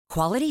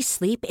Quality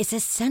sleep is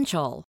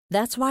essential.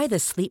 That's why the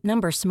Sleep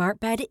Number Smart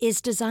Bed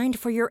is designed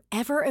for your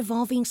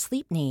ever-evolving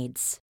sleep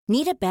needs.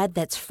 Need a bed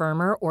that's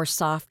firmer or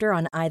softer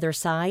on either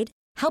side?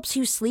 Helps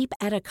you sleep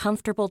at a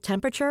comfortable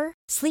temperature?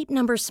 Sleep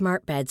Number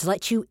Smart Beds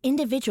let you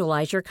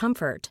individualize your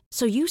comfort,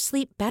 so you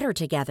sleep better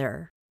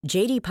together.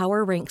 J.D.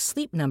 Power ranks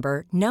Sleep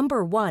Number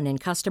number 1 in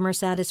customer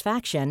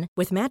satisfaction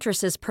with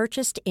mattresses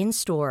purchased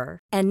in-store.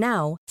 And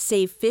now,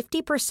 save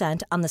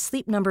 50% on the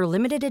Sleep Number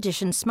Limited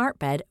Edition Smart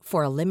Bed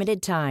for a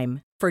limited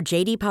time. For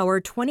J.D. Power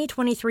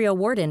 2023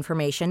 award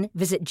information,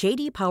 visit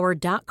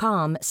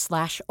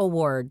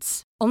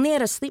jdpower.com/awards. Only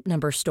at a Sleep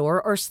Number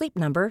store or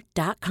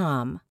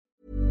sleepnumber.com.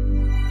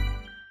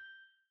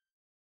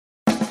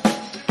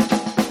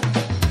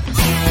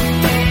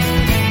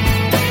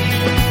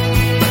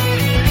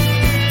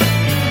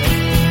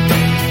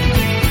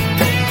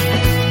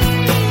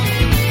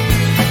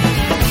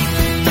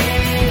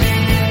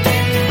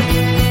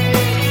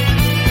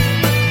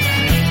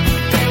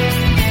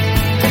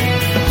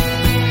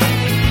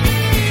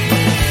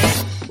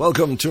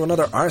 Welcome to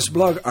another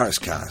Arsblog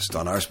Arscast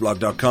on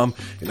arsblog.com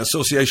in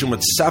association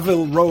with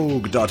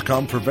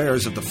SavileRogue.com,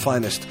 purveyors of the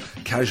finest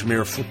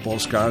cashmere football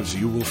scarves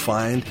you will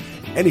find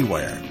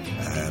anywhere.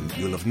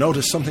 You'll have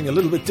noticed something a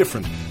little bit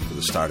different for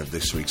the start of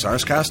this week's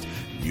Arscast: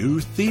 new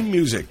theme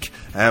music.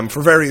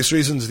 For various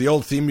reasons, the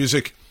old theme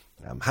music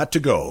had to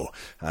go,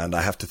 and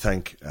I have to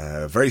thank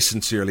very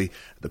sincerely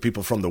the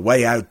people from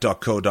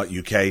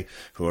thewayout.co.uk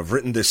who have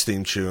written this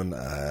theme tune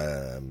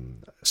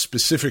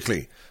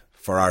specifically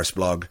for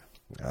Arsblog.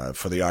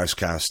 For the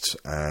Arscasts,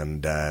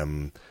 and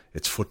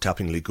it's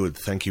foot-tappingly good.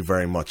 Thank you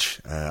very much.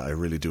 I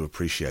really do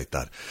appreciate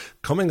that.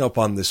 Coming up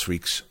on this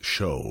week's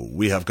show,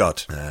 we have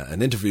got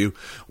an interview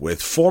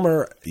with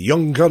former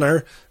young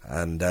gunner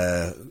and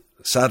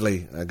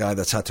sadly a guy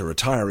that's had to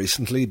retire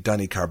recently,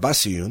 Danny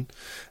Carbassiun.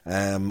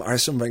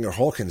 Arsene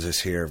Wenger-Hawkins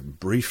is here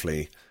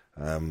briefly,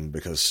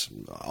 because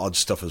odd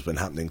stuff has been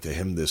happening to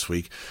him this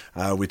week.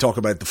 We talk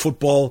about the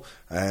football.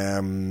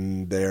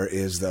 There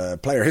is the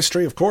player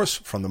history, of course,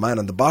 from the man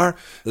in the bar.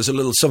 There's a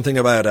little something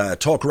about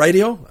talk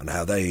radio and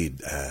how they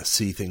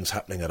see things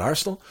happening at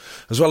Arsenal.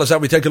 As well as that,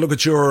 we take a look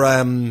at your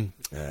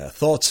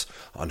thoughts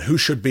on who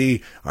should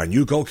be our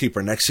new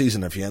goalkeeper next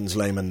season if Jens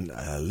Lehmann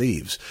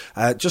leaves.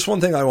 Just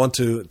one thing I want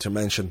to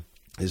mention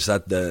is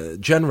that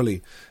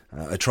generally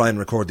I try and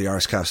record the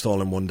Arscast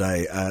all in one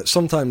day.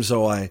 Sometimes,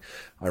 though, I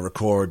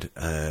record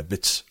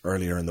bits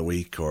earlier in the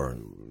week, or,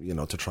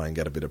 to try and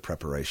get a bit of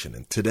preparation.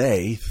 And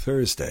today,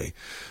 Thursday,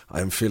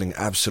 I'm feeling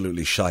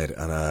absolutely shite,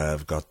 and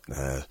I've got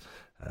a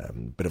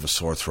bit of a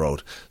sore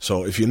throat.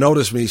 So if you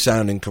notice me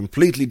sounding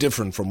completely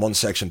different from one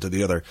section to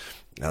the other,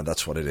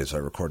 that's what it is. I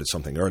recorded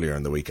something earlier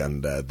in the week,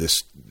 and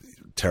this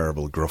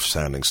terrible,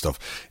 gruff-sounding stuff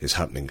is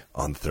happening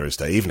on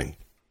Thursday evening.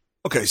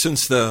 Okay,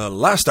 since the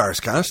last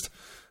Arscast,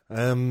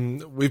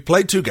 we've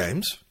played 2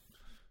 games,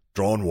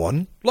 drawn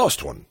 1,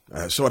 lost 1.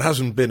 So it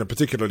hasn't been a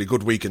particularly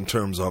good week in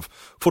terms of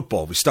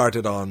football. We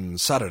started on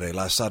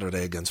last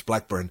Saturday against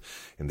Blackburn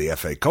in the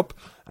FA Cup.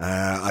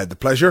 I had the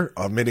pleasure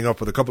of meeting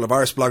up with a couple of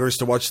Irish bloggers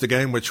to watch the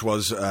game, which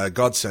was a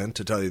godsend,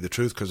 to tell you the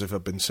truth, because if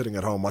I'd been sitting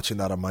at home watching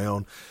that on my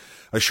own,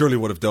 I surely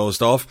would have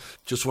dozed off.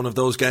 Just one of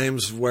those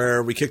games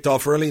where we kicked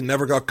off early,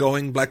 never got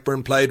going.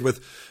 Blackburn played with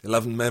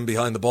 11 men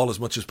behind the ball as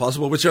much as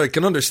possible, which I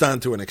can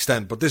understand to an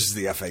extent, but this is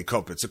the FA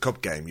Cup. It's a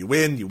cup game. You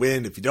win.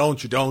 If you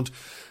don't, you don't.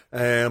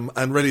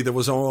 And really, there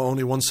was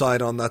only one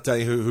side on that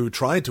day who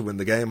tried to win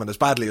the game, and as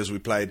badly as we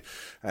played,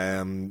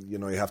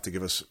 you have to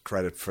give us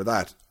credit for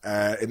that.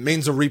 It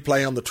means a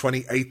replay on the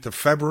 28th of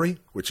February,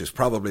 which is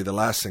probably the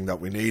last thing that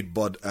we need,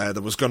 but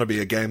there was going to be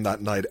a game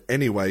that night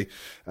anyway,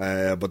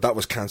 but that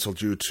was cancelled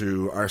due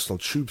to Arsenal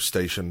Tube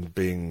Station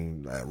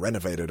being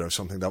renovated or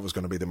something. That was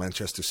going to be the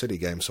Manchester City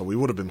game, so we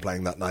would have been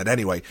playing that night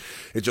anyway.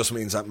 It just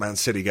means that Man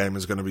City game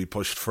is going to be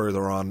pushed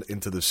further on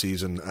into the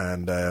season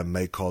and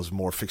may cause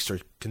more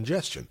fixture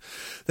congestion.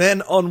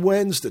 Then on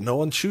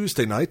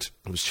Tuesday night,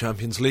 it was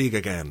Champions League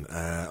again,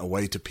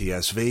 away to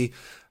PSV.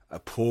 A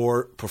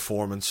poor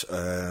performance,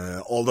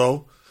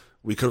 although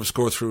we could have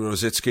scored through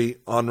Rosicky.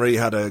 Henry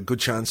had a good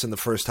chance in the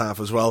first half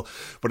as well,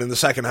 but in the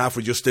second half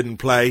we just didn't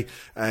play.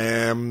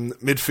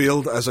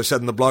 Midfield, as I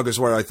said in the blog, is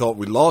where I thought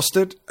we lost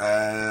it.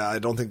 I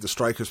don't think the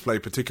strikers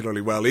played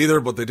particularly well either,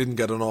 but they didn't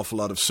get an awful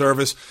lot of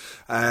service.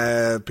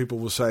 People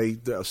will say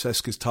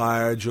Cesc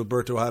tired,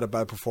 Gilberto had a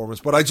bad performance,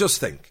 but I just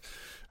think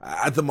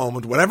at the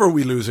moment, whenever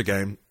we lose a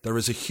game, there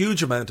is a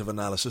huge amount of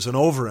analysis, an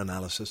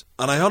over-analysis,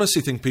 and I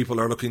honestly think people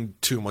are looking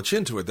too much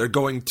into it. They're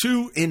going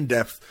too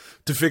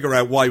in-depth to figure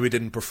out why we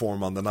didn't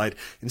perform on the night,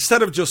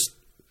 instead of just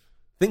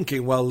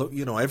thinking, well,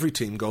 every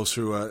team goes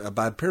through a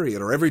bad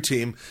period, or every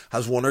team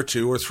has 1 or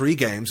 2 or 3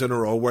 games in a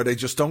row where they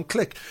just don't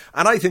click.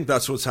 And I think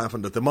that's what's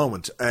happened at the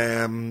moment.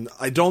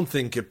 I don't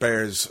think it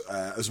bears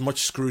as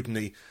much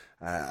scrutiny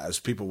as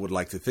people would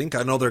like to think.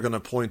 I know they're going to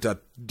point at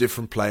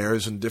different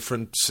players and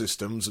different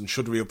systems, and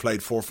should we have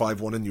played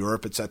 4-5-1 in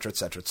Europe, etc.,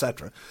 etc.,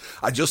 etc.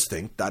 I just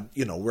think that,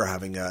 we're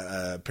having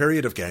a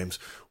period of games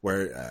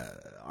where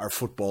our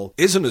football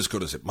isn't as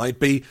good as it might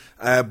be,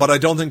 but I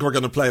don't think we're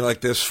going to play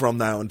like this from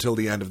now until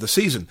the end of the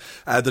season.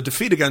 The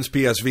defeat against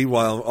PSV,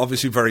 while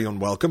obviously very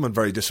unwelcome and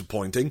very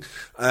disappointing,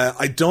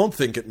 I don't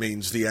think it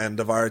means the end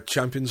of our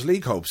Champions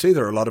League hopes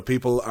either. A lot of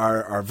people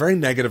are very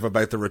negative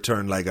about the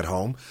return leg at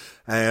home.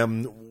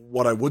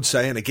 What I would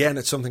say, and again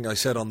it's something I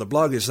said on the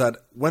blog, is that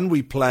when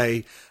we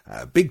play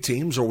big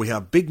teams or we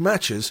have big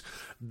matches,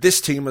 this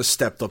team has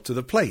stepped up to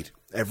the plate.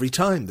 Every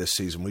time this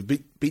season. We've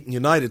beaten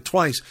United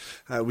twice.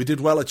 We did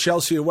well at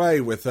Chelsea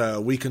away with a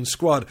weakened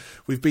squad.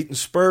 We've beaten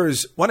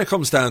Spurs. When it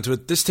comes down to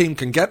it, this team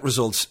can get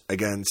results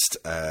against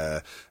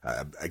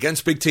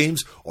big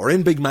teams or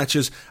in big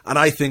matches, and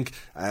I think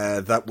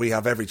that we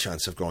have every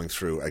chance of going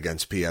through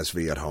against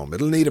PSV at home.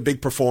 It'll need a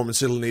big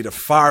performance. It'll need a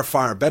far,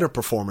 far better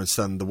performance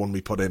than the one we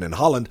put in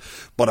Holland,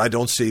 but I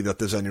don't see that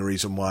there's any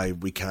reason why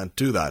we can't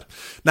do that.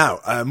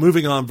 Now,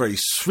 moving on very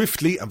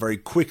swiftly and very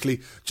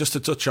quickly, just to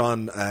touch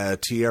on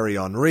Thierry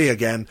Henry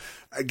again.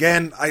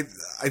 Again, I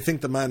think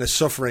the man is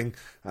suffering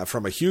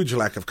from a huge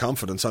lack of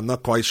confidence. I'm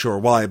not quite sure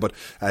why, but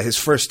his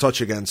first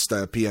touch against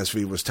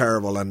PSV was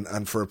terrible,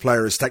 and for a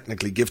player as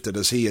technically gifted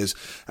as he is,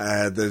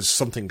 there's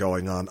something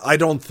going on. I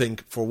don't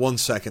think for 1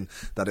 second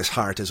that his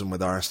heart isn't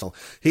with Arsenal.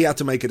 He had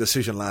to make a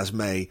decision last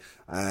May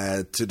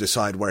to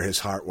decide where his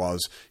heart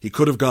was. He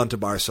could have gone to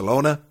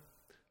Barcelona.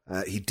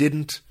 He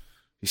didn't.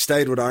 He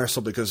stayed with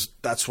Arsenal because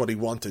that's what he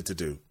wanted to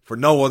do, for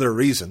no other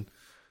reason.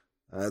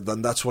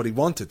 Then that's what he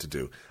wanted to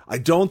do. I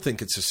don't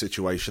think it's a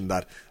situation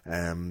that,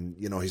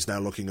 he's now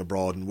looking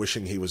abroad and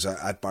wishing he was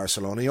at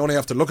Barcelona. You only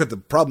have to look at the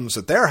problems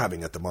that they're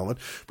having at the moment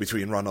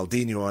between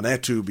Ronaldinho and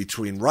Eto'o,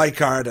 between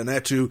Rijkaard and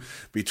Eto'o,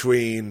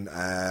 between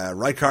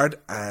Rijkaard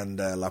and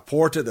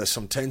Laporte. There's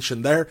some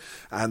tension there,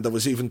 and there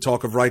was even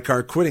talk of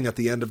Rijkaard quitting at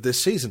the end of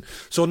this season.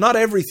 So not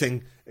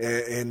everything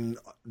in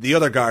the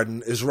other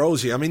garden is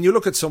rosy. I mean, you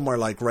look at somewhere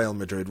like Real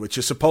Madrid, which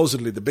is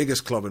supposedly the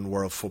biggest club in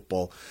world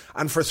football,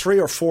 and for 3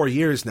 or 4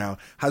 years now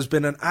has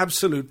been an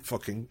absolute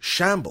fucking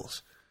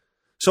shambles.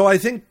 So I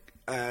think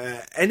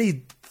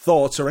any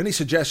thoughts or any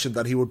suggestion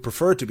that he would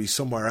prefer to be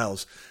somewhere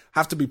else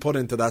have to be put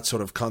into that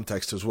sort of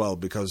context as well,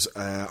 because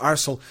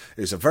Arsenal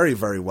is a very,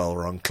 very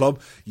well-run club.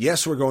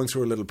 Yes, we're going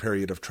through a little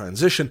period of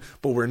transition,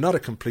 but we're not a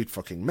complete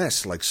fucking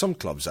mess like some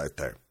clubs out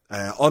there.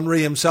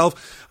 Henry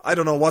himself, I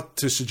don't know what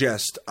to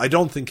suggest. I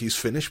don't think he's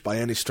finished by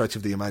any stretch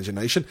of the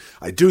imagination.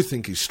 I do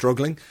think he's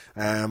struggling.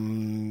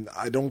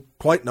 I don't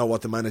quite know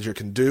what the manager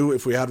can do.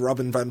 If we had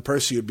Robin van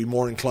Persie, you'd be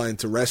more inclined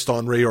to rest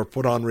Henry or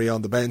put Henry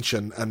on the bench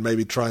and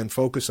maybe try and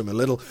focus him a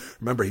little.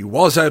 Remember, he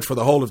was out for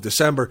the whole of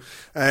December.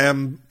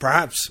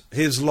 Perhaps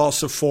his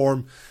loss of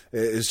form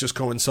is just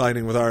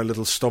coinciding with our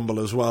little stumble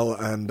as well,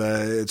 and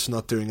it's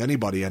not doing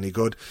anybody any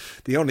good.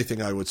 The only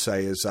thing I would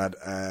say is that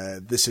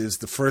this is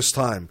the first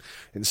time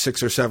in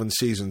 6 or 7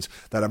 seasons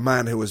that a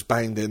man who has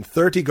banged in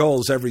 30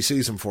 goals every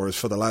season for us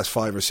for the last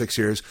 5 or 6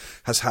 years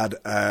has had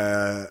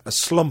a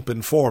slump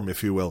in form,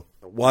 if you will.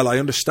 While I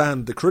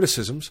understand the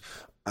criticisms,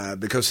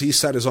 because he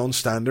set his own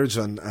standards,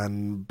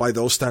 and by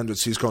those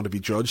standards he's going to be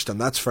judged, and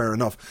that's fair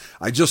enough.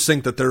 I just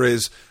think that there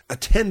is a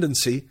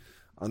tendency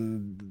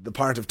on the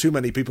part of too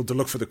many people to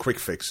look for the quick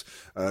fix,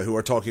 who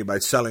are talking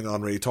about selling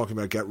Henry, talking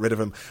about get rid of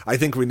him. I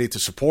think we need to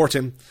support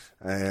him.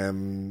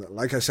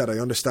 Like I said, I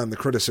understand the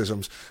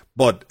criticisms,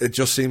 but it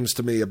just seems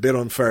to me a bit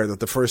unfair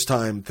that the first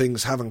time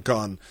things haven't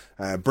gone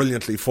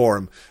brilliantly for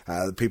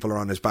him, people are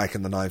on his back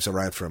and the knives are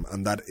out for him,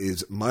 and that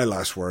is my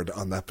last word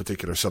on that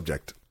particular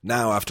subject.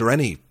 Now, after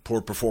any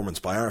poor performance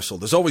by Arsenal,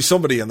 there's always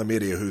somebody in the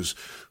media who's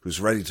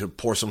ready to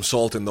pour some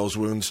salt in those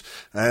wounds.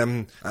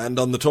 And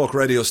on the talk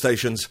radio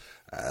stations,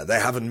 they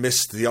haven't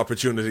missed the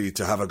opportunity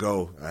to have a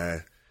go.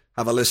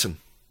 Have a listen.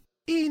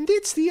 And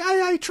that's the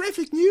AA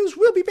Traffic News.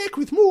 We'll be back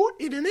with more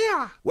in an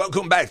hour.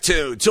 Welcome back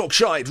to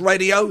Talkshite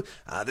Radio.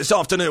 This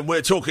afternoon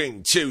we're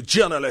talking to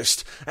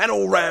journalist and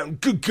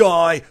all-round good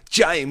guy,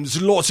 James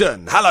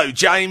Lawton. Hello,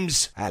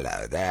 James.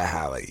 Hello there,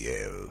 how are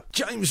you?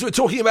 James, we're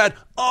talking about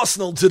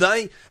Arsenal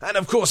today, and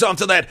of course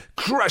after that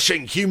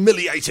crushing,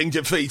 humiliating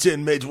defeat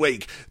in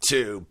midweek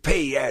to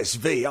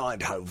PSV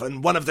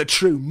Eindhoven, one of the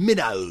true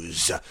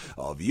minnows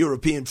of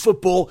European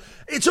football,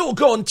 it's all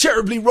gone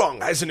terribly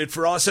wrong, hasn't it,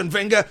 for Arsene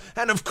Wenger?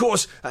 And of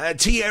course,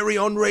 Thierry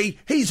Henry,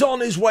 he's on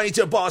his way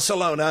to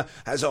Barcelona,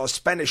 as our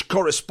Spanish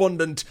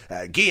correspondent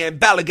Guillem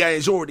Balaguer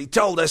has already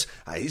told us.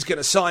 He's going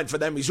to sign for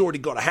them, he's already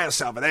got a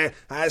house over there.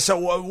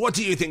 So what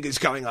do you think is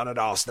going on at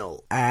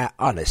Arsenal?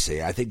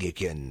 Honestly, I think you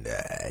can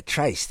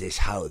trace this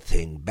whole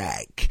thing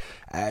back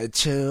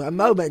to a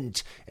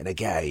moment in a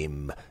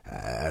game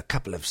a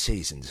couple of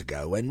seasons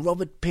ago when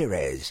Robert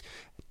Pires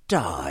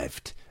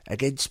dived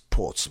against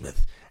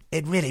Portsmouth.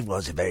 It really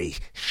was a very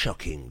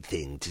shocking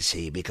thing to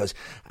see because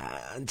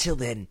until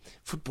then,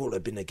 football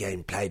had been a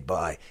game played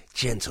by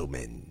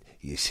gentlemen,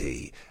 you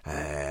see.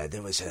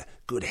 There was a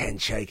good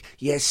handshake.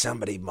 Yes,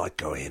 somebody might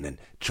go in and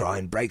try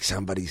and break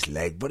somebody's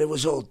leg, but it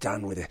was all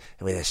done with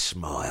a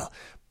smile.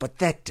 But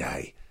that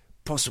day,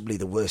 possibly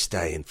the worst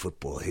day in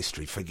football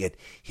history, forget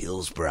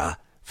Hillsborough,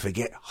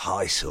 forget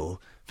Heysel,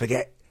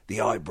 forget the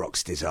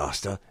Ibrox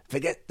disaster,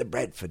 forget the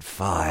Bradford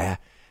fire.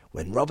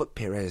 when Robert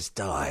Pires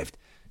dived,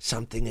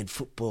 something in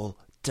football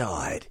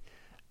died.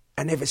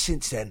 And ever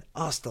since then,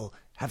 Arsenal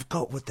have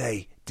got what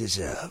they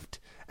deserved.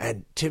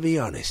 And to be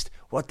honest,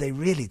 what they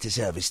really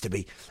deserve is to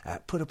be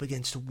put up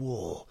against a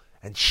wall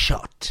and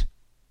shot.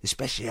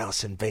 Especially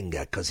Arsene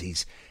Wenger, because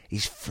he's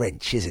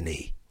French, isn't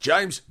he?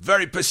 James,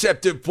 very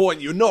perceptive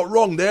point. You're not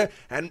wrong there.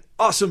 And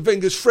Arsene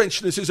Wenger's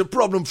Frenchness is a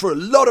problem for a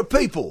lot of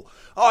people.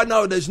 I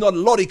know there's not a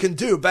lot he can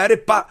do about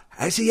it, but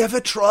has he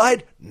ever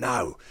tried?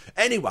 No.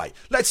 Anyway,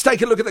 let's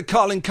take a look at the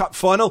Carling Cup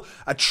final.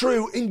 A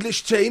true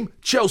English team,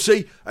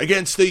 Chelsea,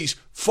 against these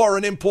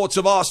foreign imports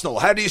of Arsenal.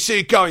 How do you see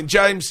it going,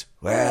 James?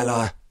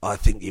 Well, I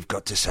think you've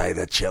got to say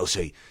that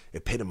Chelsea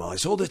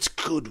epitomise all that's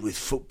good with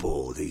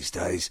football these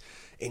days.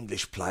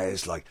 English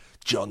players like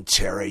John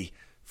Terry,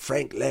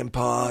 Frank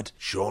Lampard,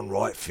 Sean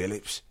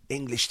Wright-Phillips.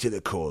 English to the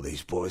core,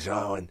 these boys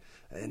are,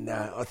 and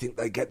I think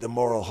they get the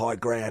moral high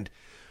ground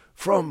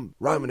from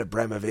Roman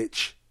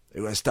Abramovich,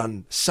 who has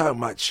done so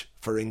much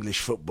for English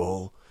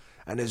football,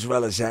 and as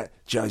well as that,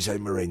 Jose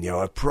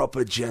Mourinho, a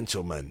proper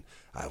gentleman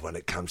when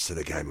it comes to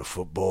the game of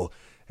football.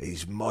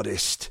 He's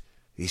modest,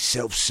 he's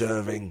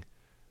self-serving,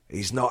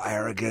 he's not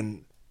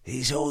arrogant.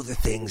 He's all the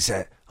things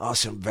that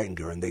Arsene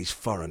Wenger and these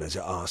foreigners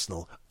at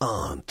Arsenal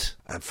aren't.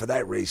 And for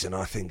that reason,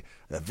 I think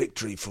a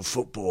victory for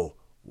football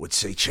would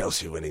see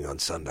Chelsea winning on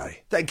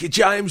Sunday. Thank you,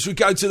 James. We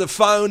go to the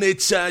phone.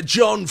 It's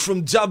John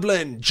from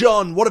Dublin.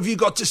 John, what have you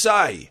got to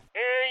say?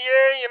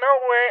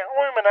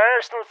 I'm an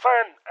Arsenal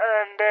fan,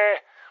 and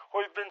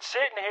I've been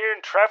sitting here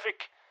in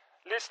traffic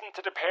listening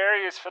to the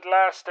Perriers for the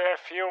last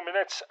few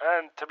minutes,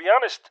 and to be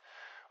honest,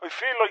 I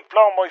feel like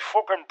blowing my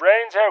fucking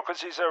brains out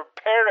because he's a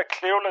pair of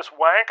clueless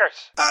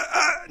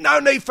wankers. No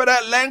need for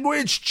that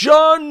language,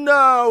 John.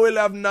 No, we'll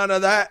have none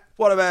of that.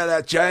 What about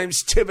that,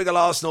 James? Typical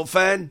Arsenal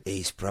fan.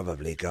 He's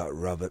probably got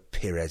Robert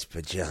Pires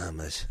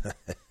pyjamas.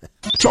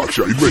 Talk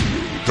Shite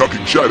Radio,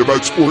 talking shite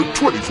about sport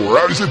 24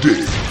 hours a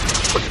day.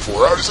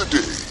 24 hours a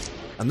day.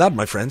 And that,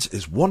 my friends,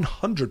 is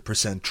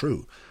 100%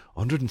 true.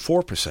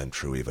 104%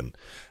 true, even.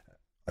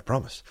 I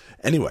promise.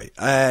 Anyway,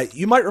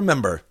 you might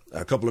remember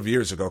a couple of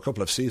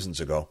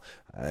seasons ago,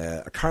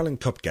 a Carling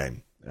Cup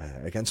game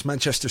against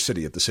Manchester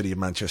City at the City of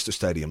Manchester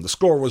Stadium. The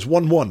score was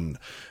 1-1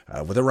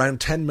 with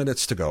around 10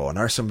 minutes to go, and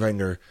Arsene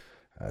Wenger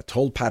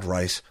told Pat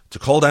Rice to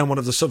call down one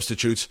of the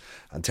substitutes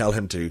and tell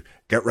him to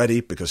get ready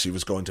because he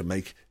was going to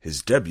make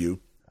his debut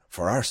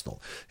for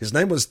Arsenal. His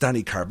name was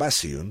Danny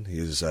Carbassiun. He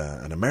is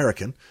an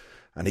American,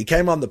 and he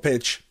came on the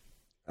pitch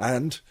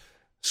and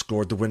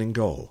scored the winning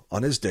goal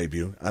on his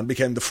debut and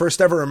became the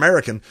first ever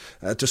American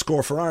to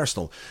score for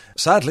Arsenal.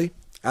 Sadly,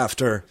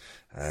 after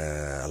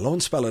a loan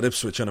spell at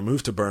Ipswich and a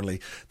move to Burnley,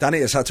 Danny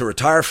has had to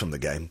retire from the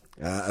game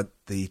at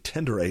the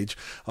tender age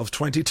of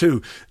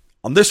 22.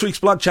 On this week's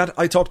Blog Chat,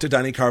 I talked to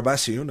Danny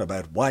Carbassiun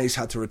about why he's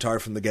had to retire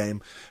from the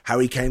game, how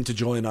he came to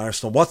join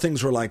Arsenal, what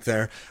things were like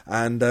there,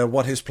 and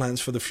what his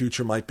plans for the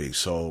future might be.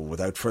 So,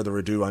 without further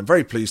ado, I'm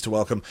very pleased to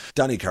welcome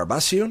Danny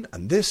Carbassiun,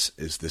 and this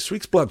is this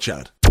week's Blog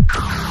Chat.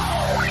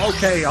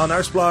 Okay, on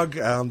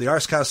Arseblog, on the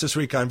Arsecast this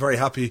week, I'm very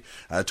happy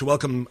to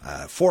welcome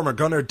former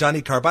gunner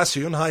Danny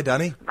Carbassiun. Hi,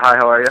 Danny. Hi,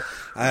 how are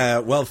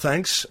you? Well,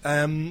 thanks.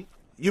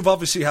 You've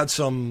obviously had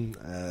some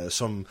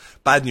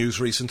bad news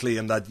recently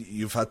in that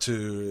you've had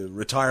to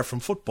retire from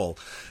football.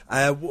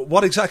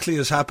 What exactly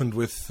has happened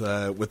with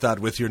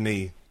your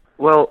knee?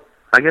 Well,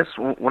 I guess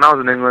when I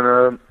was in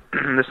England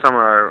this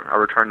summer, I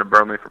returned to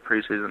Burnley for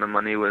preseason, and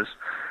my knee was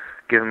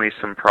giving me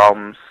some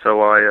problems.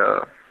 So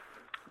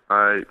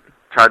I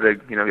tried to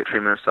get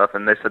treatment and stuff,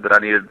 and they said that I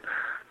needed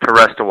to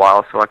rest a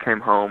while. So I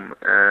came home,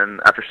 and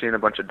after seeing a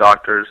bunch of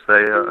doctors,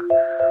 they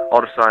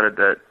all decided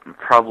that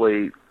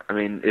probably,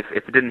 if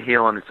it didn't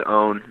heal on its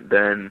own,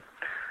 then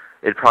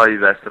it'd probably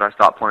be best that I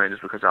stopped playing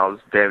just because I was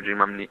damaging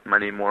my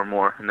knee more and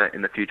more, and that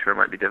in the future it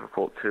might be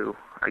difficult to,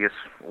 I guess,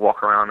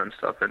 walk around and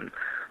stuff, and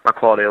my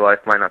quality of life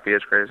might not be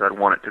as great as I'd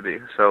want it to be.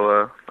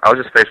 So I was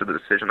just faced with the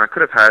decision. I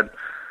could have had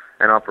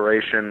an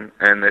operation,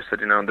 and they said,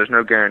 there's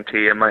no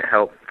guarantee. It might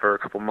help for a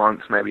couple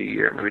months, maybe a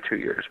year, maybe 2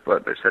 years,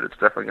 but they said it's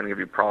definitely going to give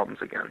you problems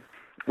again.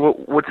 Well,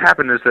 what's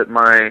happened is that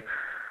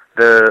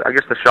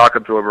the shock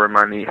absorber in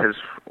my knee has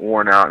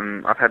worn out,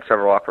 and I've had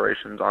several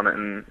operations on it,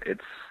 and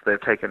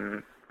they've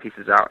taken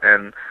pieces out,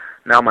 and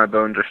now my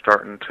bones are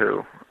starting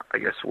to, I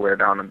guess, wear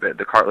down a bit.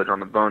 The cartilage on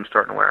the bone's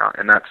starting to wear out,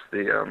 and that's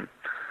the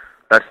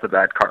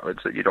bad cartilage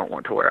that you don't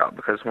want to wear out,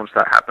 because once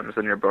that happens,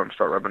 then your bones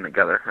start rubbing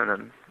together,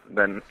 and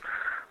then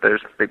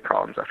there's big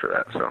problems after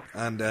that. So.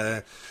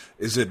 And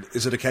is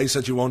it a case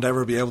that you won't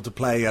ever be able to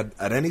play at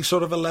any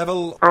sort of a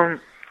level?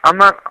 I'm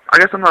not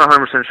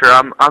 100%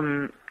 sure.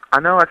 I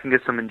know I can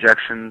get some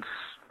injections.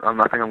 I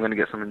think I'm going to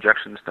get some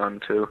injections done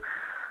to,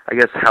 I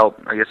guess,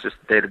 help. I guess just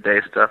day-to-day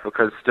stuff,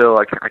 because still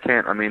I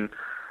can't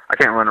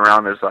run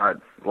around as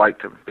I'd like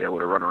to be able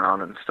to run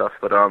around and stuff.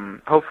 But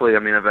hopefully,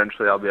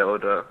 eventually I'll be able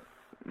to,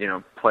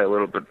 play a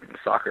little bit of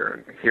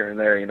soccer here and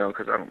there,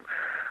 because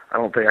I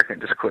don't think I can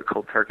just quit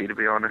cold turkey, to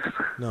be honest.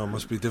 No, it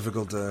must be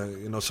difficult,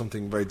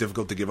 something very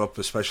difficult to give up,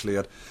 especially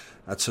at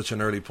such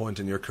an early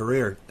point in your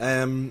career.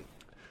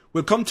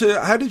 We'll come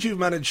to how did you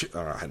manage,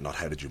 or not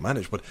how did you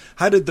manage, but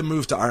how did the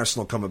move to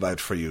Arsenal come about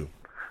for you?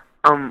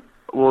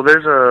 Well,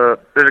 there's a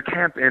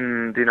camp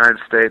in the United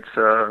States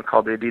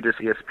called the Adidas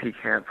ESP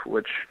camp,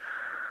 which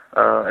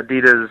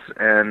Adidas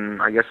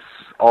and I guess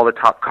all the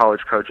top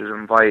college coaches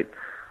invite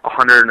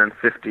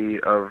 150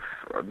 of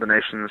the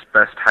nation's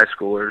best high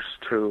schoolers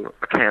to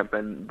a camp.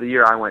 And the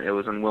year I went, it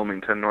was in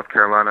Wilmington, North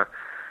Carolina.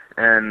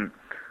 And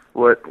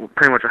what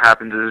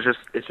happens is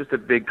it's just a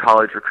big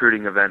college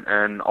recruiting event,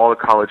 and all the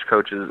college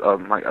coaches,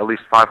 like at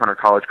least 500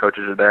 college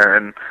coaches are there,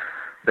 and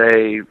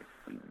they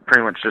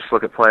pretty much just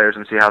look at players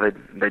and see how they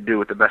do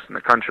with the best in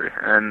the country.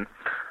 And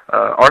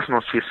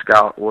Arsenal's chief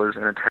scout was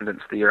in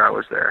attendance the year I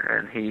was there,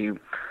 and he,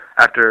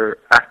 after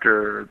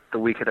the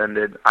week had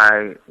ended,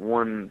 I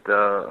won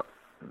the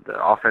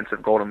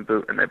offensive golden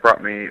boot, and they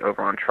brought me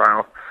over on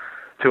trial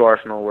to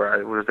Arsenal, where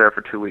I was there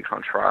for 2 weeks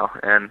on trial.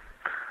 And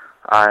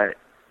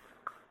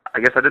I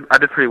guess I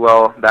did pretty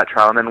well that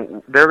trial, and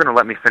then they were going to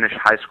let me finish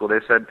high school. They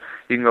said,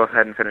 you can go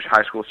ahead and finish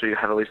high school so you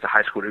have at least a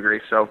high school degree.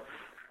 So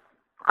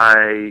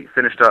I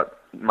finished up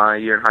my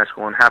year in high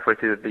school, and halfway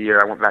through the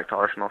year I went back to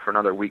Arsenal for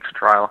another week's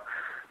trial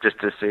just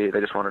to see. They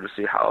just wanted to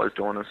see how I was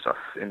doing and stuff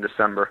in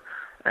December.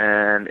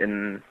 And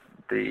in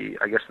the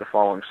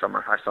following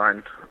summer, I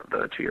signed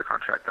the 2-year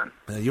contract then.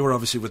 You were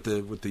obviously with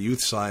the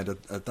youth side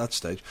at that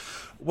stage.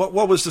 What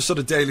was the sort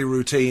of daily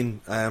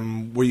routine?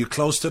 Were you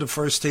close to the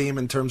first team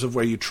in terms of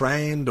where you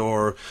trained,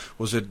 or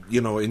was it,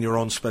 in your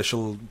own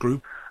special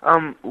group?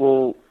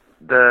 Well,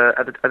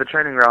 at the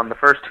training ground, the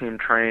first team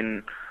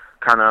trained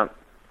kind of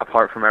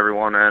apart from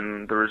everyone,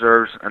 and the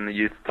reserves and the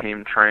youth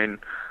team trained,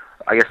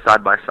 I guess,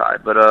 side by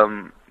side. But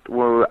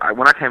when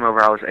I came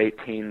over, I was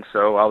 18,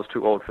 so I was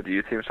too old for the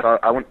youth team. So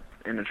I went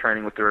into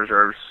training with the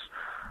reserves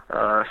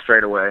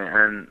straight away,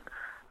 and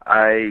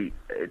I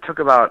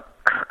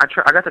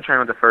got to train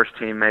with the first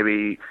team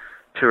maybe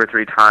 2 or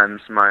 3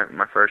 times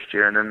my first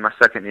year, and then my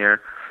second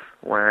year,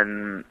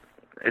 when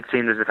it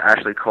seemed as if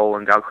Ashley Cole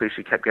and Gal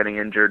Clichy kept getting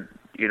injured,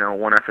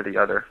 one after the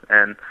other,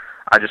 and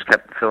I just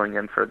kept filling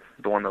in for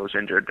the one that was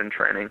injured in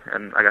training,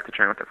 and I got to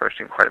train with the first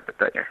team quite a bit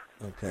that year.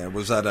 Okay,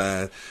 was that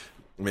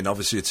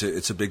obviously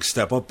it's a big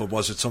step up, but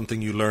was it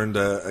something you learned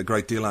a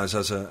great deal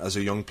as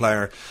a young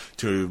player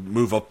to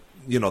move up,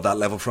 that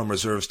level from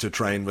reserves to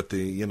train with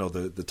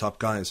the top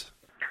guys?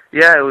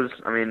 Yeah, it was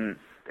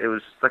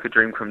like a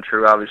dream come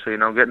true. Obviously,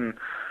 I'll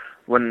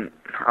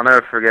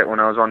never forget when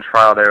I was on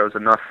trial there. It was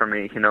enough for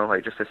me,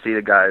 just to see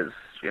the guys,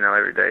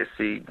 every day,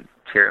 see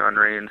Thierry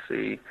Henry and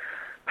see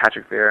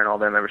Patrick Vieira and all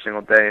them every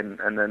single day,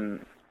 and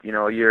then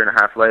a year and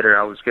a half later,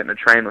 I was getting to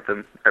train with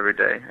them every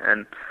day,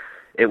 and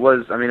it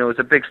was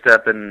a big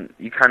step, and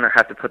you kind of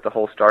have to put the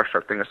whole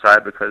starstruck thing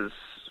aside, because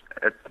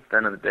at the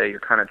end of the day,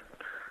 you're kind of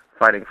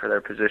fighting for their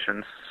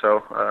positions.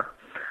 So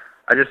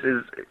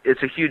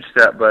it's a huge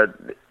step, but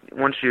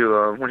once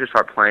you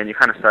start playing, you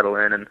kind of settle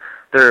in, and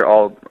they're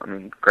all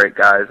great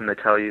guys, and they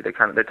talk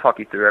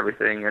you through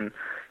everything, and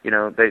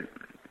they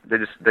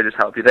just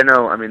help you. They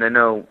know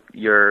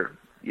you're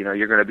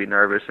going to be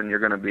nervous, and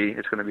it's going to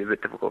be a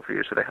bit difficult for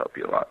you, so they help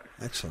you a lot.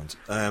 Excellent.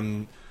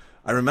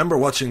 I remember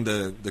watching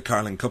the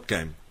Carling Cup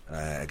game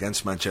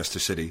against Manchester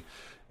City,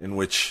 in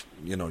which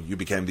you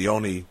became the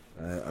only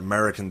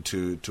American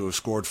to have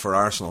scored for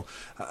Arsenal.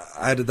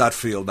 How did that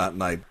feel that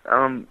night?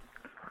 I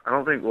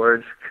don't think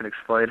words can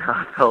explain how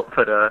I felt,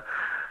 but it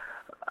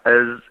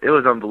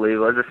was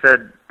unbelievable. As I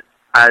said,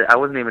 I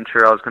wasn't even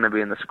sure I was going to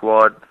be in the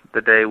squad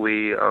the day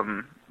we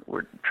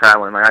were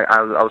traveling.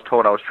 I was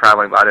told I was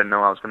traveling, but I didn't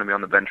know I was going to be on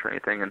the bench or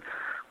anything. And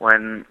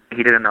when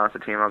he did announce the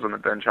team, I was on the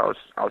bench. I was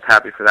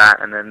happy for that,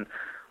 and then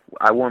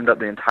I warmed up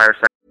the entire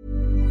second.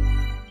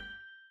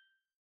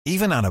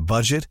 Even on a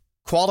budget,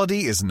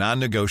 quality is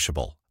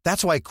non-negotiable.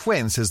 That's why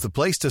Quince is the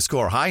place to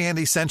score high-end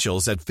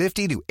essentials at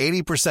 50 to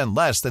 80%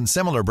 less than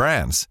similar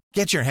brands.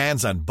 Get your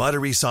hands on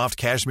buttery soft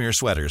cashmere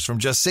sweaters from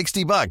just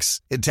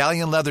 $60,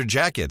 Italian leather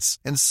jackets,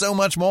 and so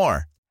much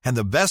more. And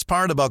the best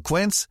part about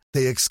Quince,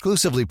 they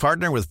exclusively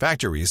partner with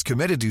factories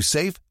committed to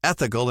safe,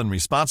 ethical, and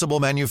responsible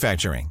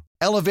manufacturing.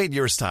 Elevate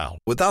your style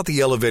without the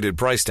elevated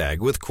price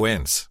tag with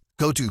Quince.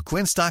 Go to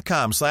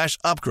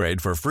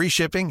quince.com/upgrade for free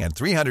shipping and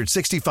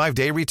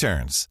 365-day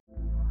returns.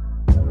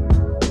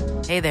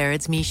 Hey there,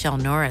 it's Michelle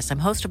Norris. I'm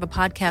host of a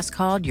podcast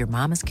called Your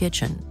Mama's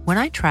Kitchen. When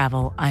I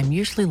travel, I'm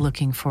usually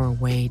looking for a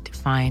way to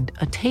find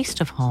a taste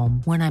of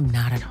home when I'm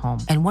not at home.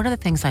 And one of the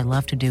things I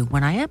love to do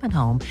when I am at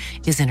home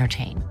is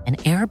entertain. And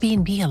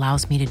Airbnb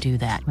allows me to do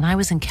that. When I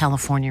was in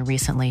California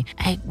recently,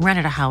 I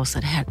rented a house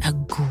that had a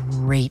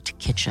great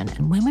kitchen.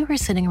 And when we were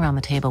sitting around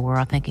the table, we're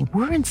all thinking,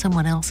 we're in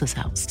someone else's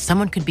house.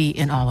 Someone could be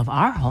in all of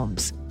our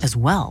homes as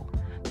well.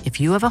 If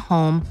you have a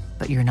home,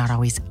 but you're not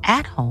always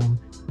at home,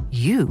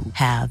 you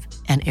have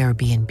an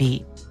Airbnb.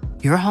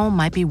 Your home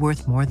might be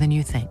worth more than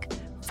you think.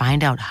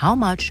 Find out how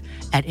much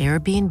at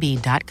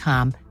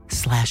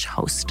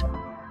airbnb.com/host.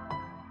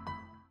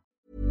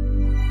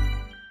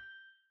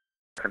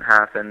 Second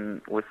half,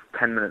 and with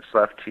 10 minutes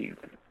left,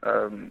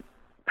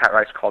 Pat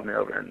Rice called me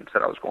over and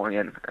said I was going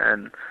in.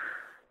 And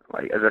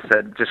as I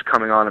said, just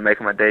coming on and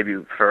making my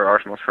debut for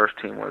Arsenal's first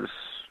team was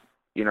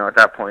at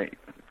that point,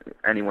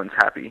 anyone's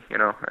happy,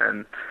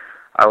 and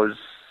I was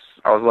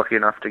lucky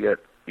enough to get,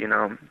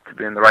 to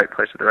be in the right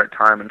place at the right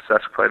time, and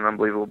Cesc played an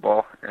unbelievable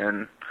ball,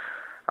 and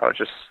I was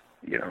just,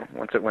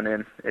 once it went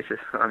in, it's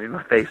just, I think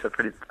my face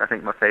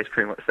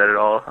pretty much said it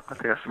all. I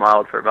think I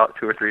smiled for about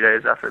 2 or 3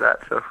 days after that.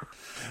 So,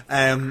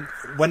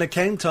 when it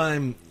came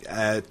time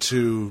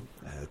to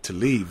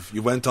leave,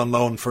 you went on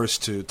loan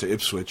first to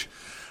Ipswich,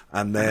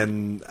 and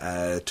then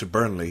to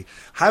Burnley.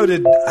 How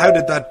did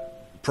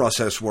that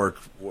process work,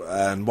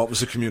 and what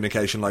was the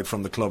communication like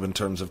from the club in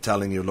terms of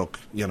telling you, look,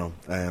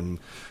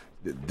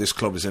 this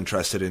club is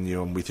interested in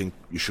you and we think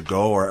you should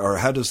go, or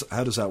how does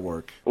that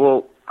work?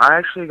 Well, I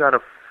actually got a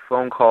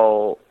phone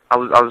call. I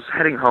was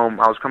heading home.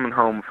 I was coming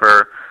home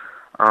for,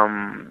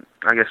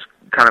 I guess,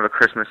 kind of a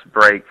Christmas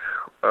break,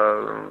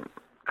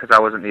 because I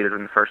wasn't needed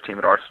in the first team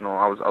at Arsenal.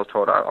 I was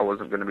told I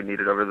wasn't going to be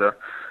needed over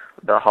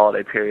the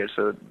holiday period.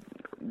 So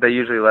they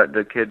usually let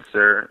the kids,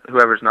 or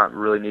whoever's not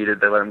really needed,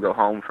 they let them go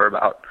home for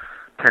about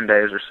 10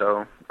 days or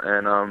so.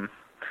 And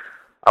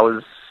I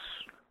was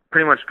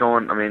pretty much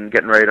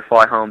getting ready to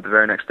fly home the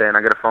very next day, and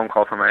I get a phone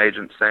call from my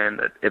agent saying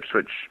that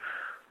Ipswich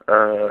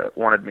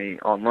wanted me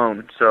on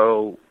loan.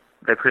 So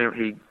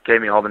he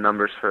gave me all the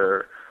numbers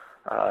for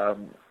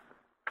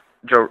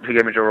he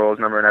gave me Joe Royal's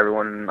number and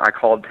everyone, and I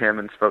called him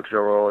and spoke to Joe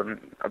Royal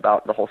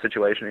about the whole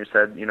situation. He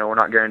said, we're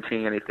not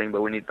guaranteeing anything,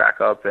 but we need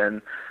backup,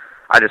 and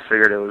I just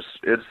figured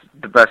it's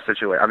the best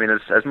situation.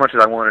 As much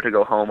as I wanted to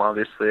go home,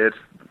 obviously,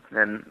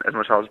 and as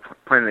much as I was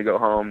planning to go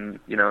home,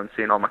 and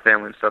seeing all my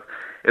family and stuff,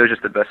 it was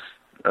just the best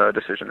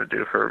decision to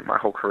do for my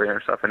whole career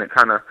and stuff. And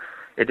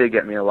it did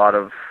get me a lot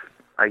of,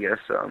 I guess,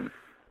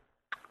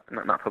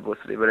 not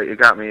publicity, but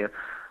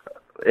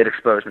it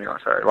exposed me,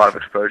 a lot of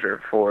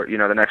exposure for,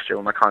 the next year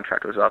when my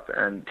contract was up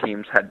and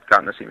teams had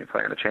gotten to see me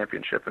play in the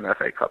Championship and the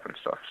FA Cup and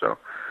stuff. So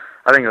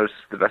I think it was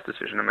the best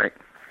decision to make.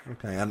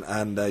 Okay,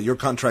 and your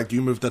contract,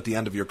 you moved at the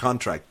end of your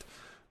contract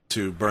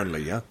to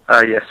Burnley, yeah?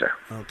 Yes, sir.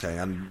 Okay,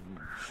 and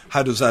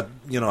how does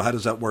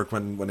that work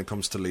when it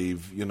comes to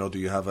leave? Do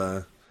you have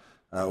a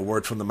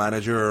word from the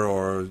manager,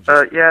 or?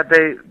 Yeah,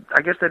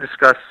 I guess they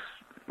discuss,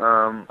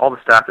 all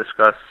the staff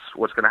discuss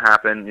what's going to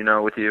happen,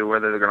 with you,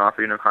 whether they're going to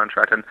offer you no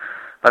contract. And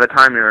by the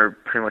time you're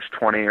pretty much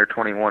 20 or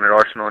 21 at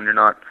Arsenal and you're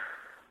not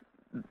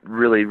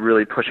really,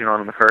 really pushing on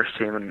in the first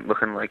team and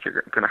looking like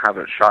you're going to have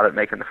a shot at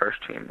making the first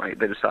team, like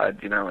they decide,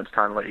 it's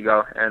time to let you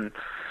go. And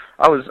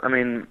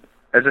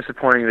as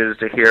disappointing as it is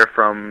to hear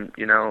from,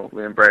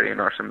 Liam Brady and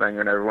Arsene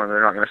Wenger and everyone,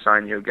 they're not going to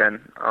sign you again.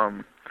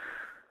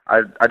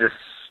 I just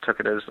took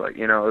it as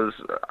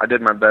I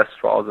did my best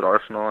while I was at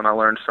Arsenal, and I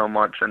learned so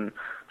much, and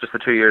just the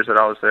 2 years that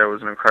I was there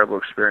was an incredible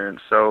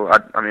experience. So I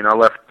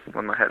left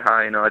with my head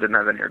high. I didn't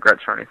have any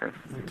regrets or anything.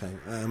 Okay,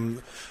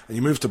 and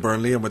you moved to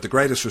Burnley, and with the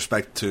greatest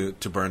respect to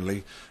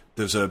Burnley,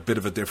 there's a bit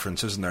of a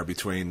difference, isn't there,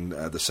 between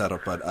the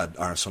setup at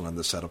Arsenal and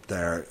the setup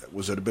there?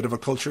 Was it a bit of a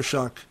culture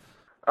shock?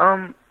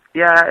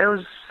 Yeah, it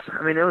was.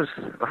 It was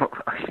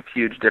a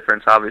huge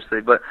difference,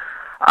 obviously, but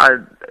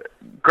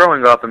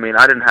growing up,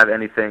 I didn't have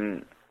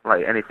anything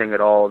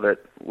at all that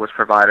was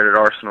provided at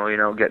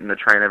Arsenal, getting to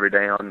train every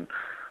day on,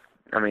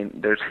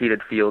 there's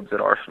heated fields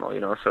at Arsenal,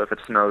 so if it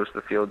snows,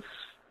 the fields,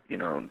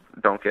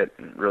 don't get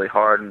really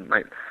hard, and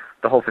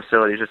the whole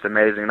facility is just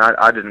amazing, and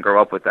I didn't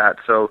grow up with that,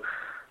 so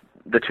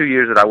the 2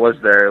 years that I was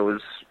there, it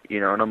was,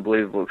 an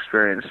unbelievable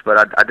experience, but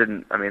I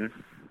didn't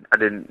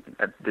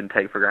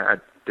take for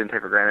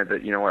granted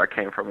that, where I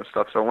came from and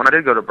stuff, so when I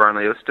did go to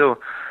Burnley, it was still,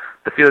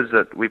 the fields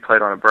that we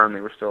played on at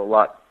Burnley were still a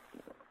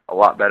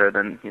lot better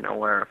than,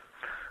 where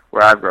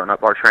I've grown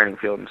up, our training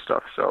field and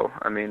stuff. So,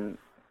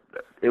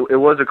 it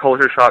was a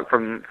culture shock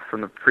from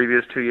the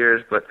previous 2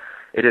 years, but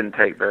it didn't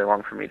take very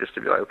long for me just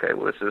to be like, okay,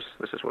 well, this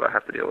is what I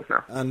have to deal with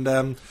now.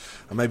 And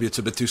maybe it's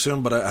a bit too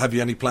soon, but have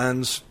you any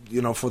plans,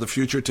 for the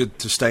future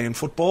to stay in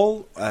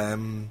football,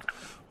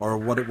 or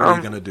what are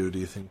you going to do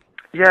you think?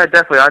 Yeah,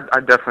 definitely. I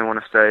definitely want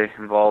to stay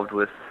involved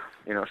with,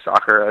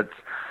 soccer.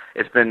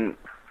 It's been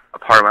a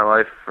part of my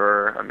life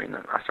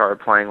I started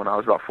playing when I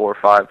was about 4 or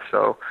 5,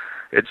 so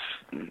it's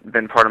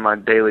been part of my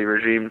daily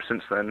regime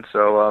since then.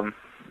 So,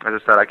 as I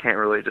said, I can't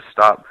really just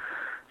stop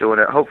doing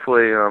it.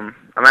 Hopefully, I'm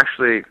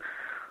actually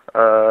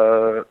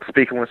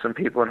speaking with some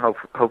people and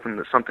hoping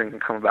that something can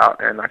come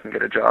about and I can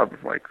get a job,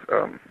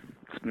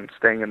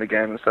 staying in the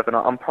game and stuff. And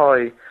I'm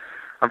probably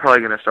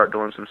going to start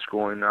doing some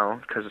schooling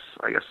now because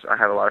I guess I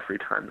have a lot of free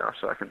time now,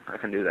 so I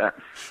can do that.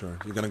 Sure.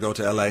 You're going to go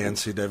to LA and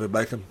see David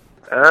Beckham?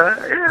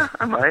 Yeah,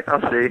 I might.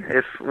 I'll see.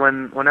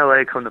 When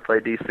LA come to play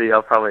DC,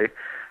 I'll probably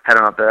head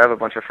on up there. I have a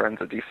bunch of friends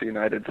at DC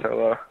United,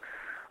 so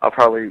I'll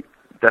definitely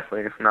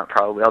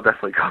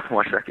go and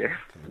watch that game.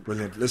 Okay,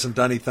 brilliant. Listen,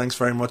 Danny, thanks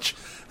very much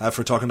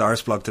for talking to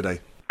Arsblog today.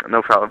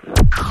 No problem.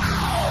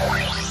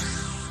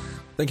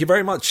 Thank you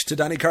very much to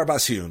Danny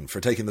Carbassioun for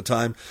taking the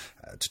time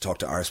to talk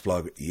to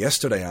Arsblog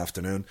yesterday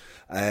afternoon.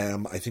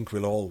 I think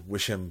we'll all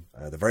wish him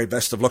the very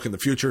best of luck in the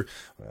future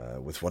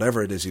with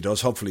whatever it is he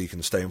does. Hopefully he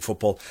can stay in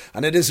football.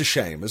 And it is a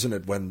shame, isn't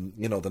it, when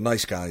the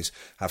nice guys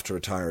have to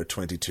retire at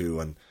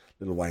 22 and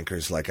little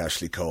wankers like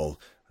Ashley Cole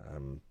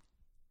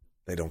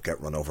they don't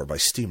get run over by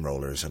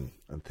steamrollers and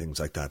things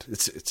like that.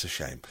 It's a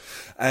shame.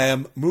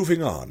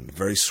 Moving on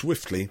very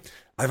swiftly,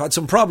 I've had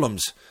some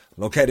problems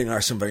locating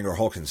Arsene Wenger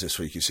Hawkins this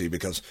week, you see,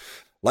 because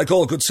like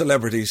all good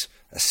celebrities,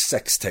 a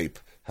sex tape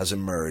has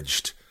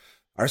emerged.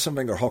 Arsene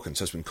Wenger Hawkins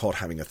has been caught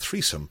having a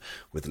threesome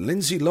with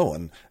Lindsay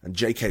Lohan and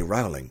J.K.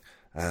 Rowling.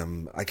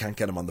 I can't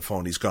get him on the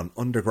phone. He's gone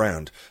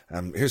underground.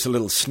 Here's a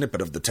little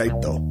snippet of the tape,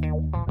 though.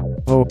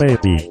 Oh,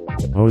 baby.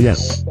 Oh,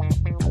 yes.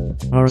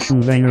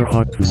 Arsene Wenger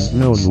Hawkins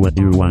knows what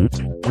you want.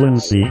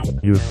 Lindsay,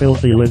 you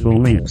filthy little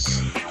minx.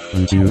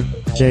 And you,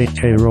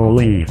 J.K.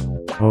 Rowling.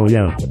 Oh,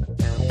 yeah.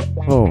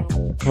 Oh.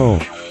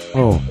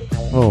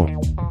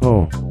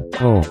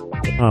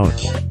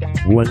 Ouch.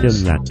 What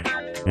is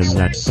that? Is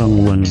that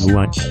someone's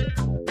watch?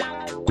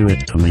 Do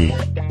it to me.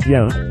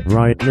 Yeah,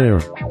 right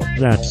there.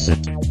 That's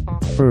it.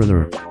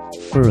 Further.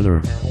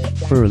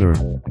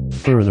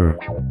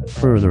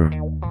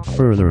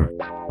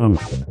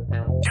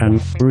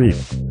 Can't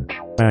breathe.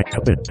 Back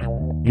a bit.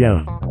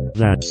 Yeah,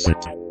 that's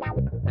it.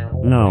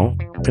 Now,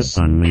 piss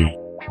on me.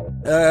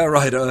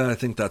 Right, I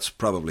think that's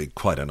probably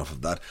quite enough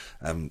of that.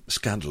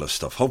 Scandalous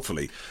stuff.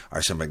 Hopefully,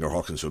 Arsene Wenger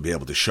Hawkins will be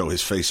able to show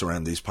his face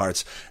around these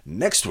parts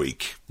next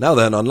week. Now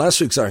then, on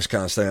last week's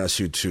Arsecast, I asked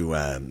you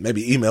to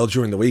maybe email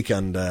during the week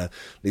and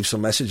leave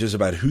some messages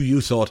about who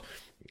you thought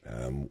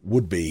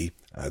would be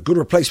a good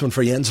replacement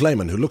for Jens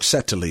Lehmann, who looks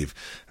set to leave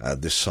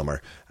this summer,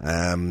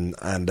 and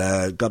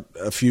got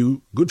a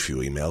good few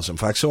emails, in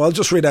fact. So I'll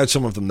just read out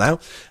some of them now,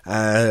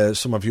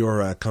 some of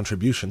your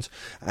contributions.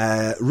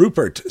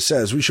 Rupert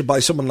says we should buy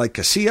someone like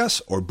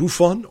Casillas or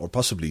Buffon or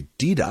possibly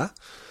Dida,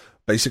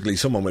 basically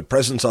someone with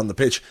presence on the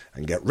pitch,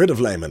 and get rid of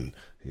Lehmann.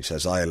 He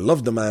says, I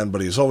love the man, but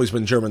he's always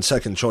been German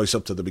second choice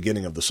up to the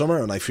beginning of the summer,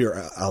 and I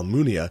fear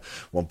Almunia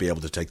won't be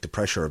able to take the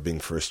pressure of being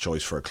first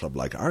choice for a club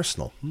like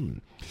Arsenal.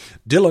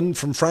 Dylan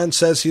from France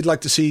says he'd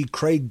like to see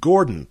Craig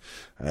Gordon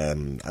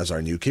as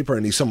our new keeper,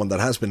 and he's someone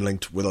that has been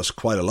linked with us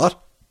quite a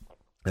lot.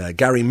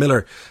 Gary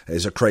Miller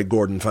is a Craig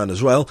Gordon fan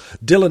as well.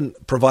 Dylan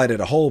provided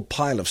a whole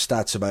pile of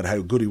stats about how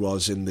good he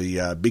was in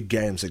the big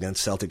games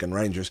against Celtic and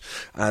Rangers,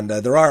 and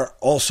there are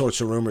all sorts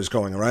of rumours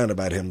going around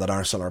about him that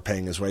Arsenal are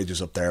paying his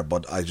wages up there,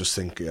 but I just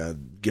think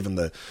given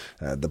the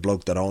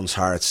bloke that owns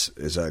Hearts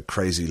is a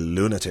crazy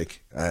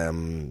lunatic,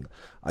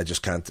 I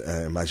just can't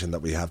imagine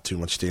that we have too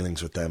much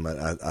dealings with them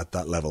at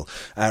that level.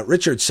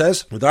 Richard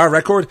says, with our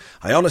record,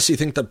 I honestly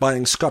think that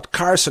buying Scott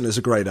Carson is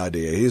a great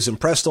idea. He has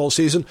impressed all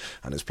season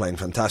and is playing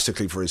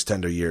fantastically for his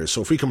tender years.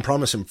 So if we can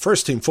promise him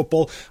first team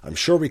football, I'm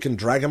sure we can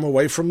drag him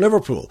away from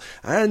Liverpool.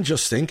 And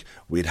just think,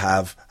 we'd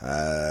have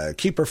a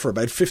keeper for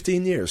about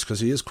 15 years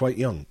because he is quite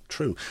young.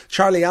 True.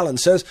 Charlie Allen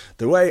says,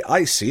 the way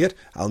I see it,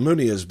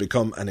 Almunia has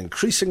become an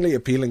increasingly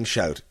appealing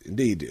shout.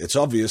 Indeed, it's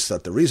obvious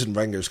that the reason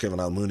Wenger's given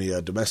Almunia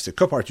a domestic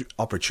cup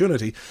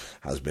opportunity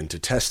has been to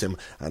test him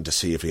and to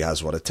see if he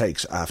has what it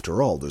takes.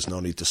 After all, there's no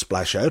need to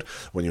splash out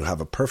when you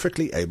have a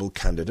perfectly able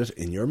candidate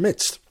in your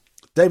midst.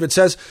 David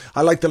says,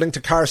 I like the link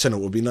to Carson. It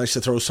would be nice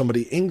to throw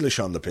somebody English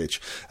on the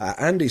pitch.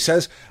 Andy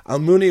says,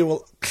 Almunia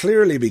will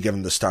clearly be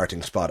given the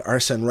starting spot.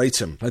 Arsene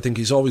rates him. I think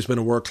he's always been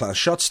a world-class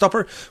shot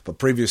stopper, but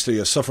previously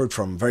has suffered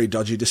from very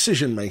dodgy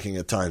decision-making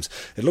at times.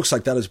 It looks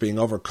like that is being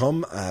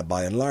overcome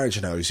by and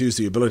large now. He's used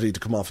the ability to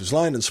come off his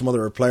line and some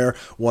other player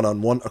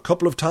one-on-one a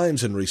couple of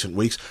times in recent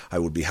weeks. I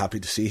would be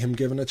happy to see him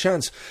given a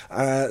chance.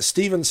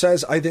 Stephen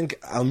says, I think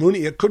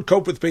Almunia could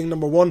cope with being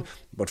number one,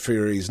 but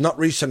fear he's not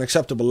reached an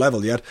acceptable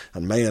level yet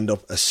and may end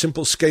up a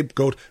simple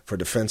scapegoat for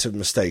defensive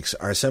mistakes.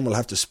 Arsene will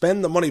have to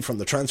spend the money from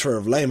the transfer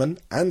of Lehmann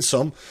and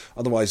some,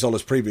 otherwise all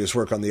his previous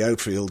work on the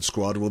outfield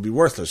squad will be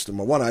worthless.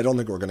 Number one, I don't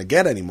think we're going to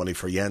get any money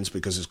for Jens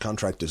because his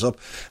contract is up,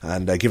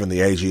 and given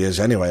the age he is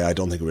anyway, I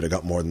don't think we would have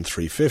got more than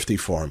 $350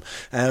 for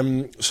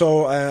him.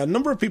 So a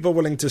number of people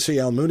willing to see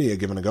Almunia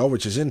given a go,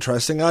 which is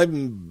interesting. I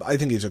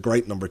think he's a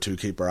great number two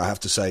keeper, I have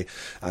to say,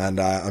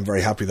 and I'm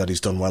very happy that he's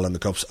done well in the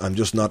Cups. I'm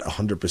just not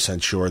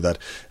 100% sure that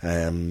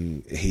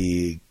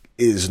he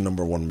is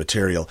number one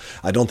material.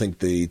 I don't think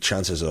the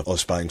chances of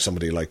us buying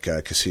somebody like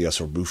Casillas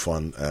or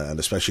Buffon, and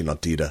especially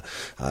not Dida,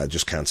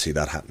 just can't see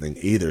that happening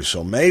either.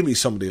 So maybe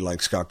somebody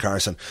like Scott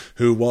Carson,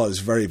 who was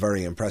very,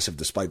 very impressive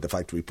despite the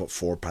fact we put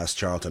 4 past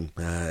Charlton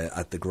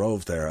at the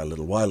Grove there a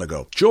little while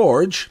ago.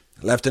 George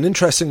left an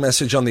interesting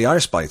message on the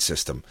Arsebite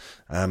system.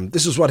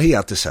 This is what he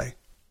had to say.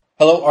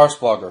 Hello,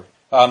 Arsblogger.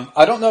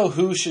 I don't know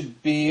who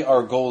should be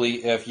our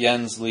goalie if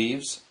Jens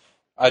leaves.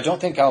 I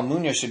don't think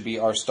Almunia should be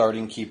our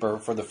starting keeper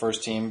for the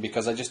first team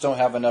because I just don't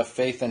have enough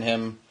faith in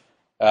him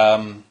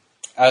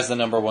as the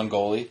number one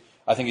goalie.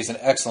 I think he's an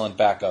excellent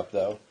backup,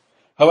 though.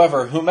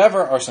 However,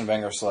 whomever Arsene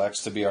Wenger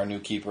selects to be our new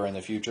keeper in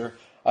the future,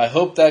 I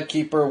hope that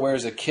keeper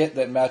wears a kit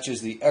that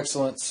matches the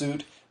excellent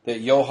suit that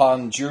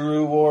Johan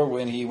Juru wore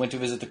when he went to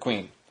visit the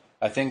Queen.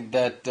 I think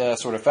that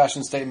sort of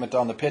fashion statement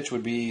on the pitch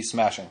would be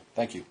smashing.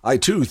 Thank you. I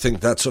too think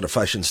that sort of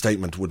fashion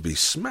statement would be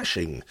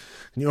smashing.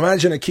 Can you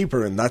imagine a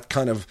keeper in that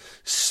kind of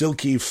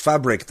silky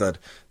fabric that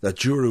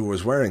Juru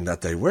was wearing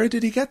that day? Where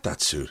did he get that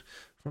suit?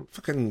 From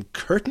fucking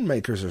curtain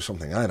makers or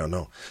something? I don't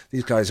know.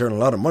 These guys earn a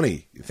lot of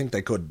money. You think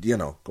they could,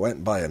 go out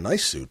and buy a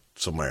nice suit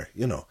somewhere,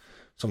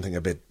 something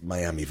a bit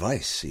Miami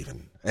Vice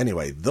even.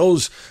 Anyway,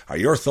 those are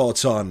your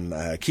thoughts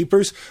on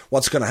keepers.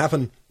 What's going to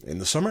happen in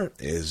the summer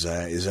is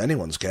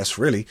anyone's guess,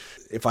 really.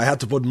 If I had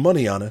to put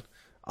money on it,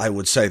 I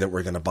would say that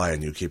we're going to buy a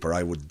new keeper.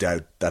 I would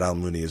doubt that Al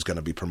Mooney is going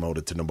to be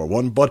promoted to number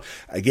one. But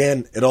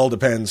again, it all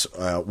depends,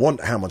 one,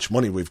 how much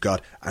money we've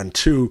got, and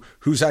two,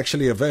 who's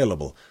actually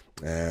available.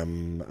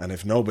 And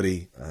if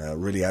nobody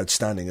really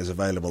outstanding is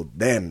available,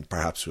 then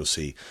perhaps we'll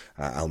see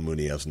Al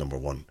Mooney as number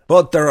one.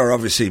 But there are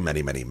obviously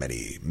many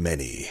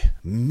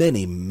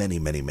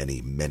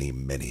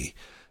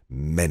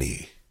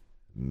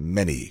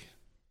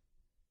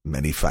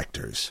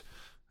factors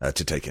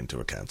to take into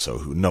account. So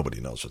nobody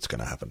knows what's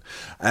going to happen.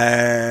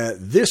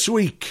 This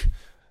week,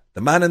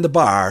 the man in the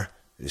bar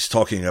is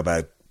talking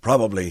about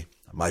probably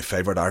my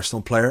favourite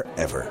Arsenal player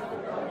ever.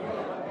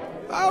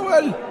 Ah,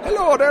 well,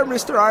 hello there,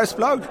 Mr.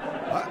 Arseblog.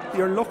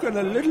 You're looking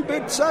a little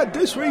bit sad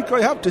this week,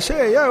 I have to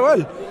say. Yeah,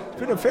 well, it's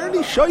been a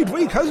fairly shite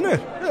week, hasn't it?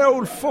 The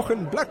old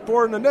fucking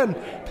Blackburn and then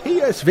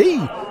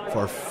PSV.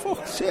 For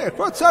fuck's sake,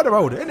 what's that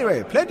about?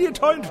 Anyway, plenty of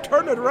time to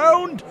turn it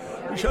around.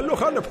 We shall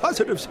look on the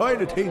positive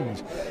side of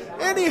things.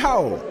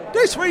 Anyhow,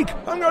 this week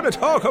I'm going to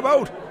talk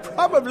about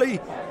probably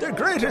the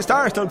greatest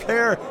Arsenal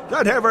player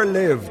that ever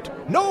lived.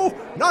 No,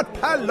 not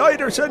Pal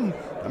Lyderson,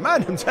 the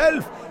man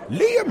himself,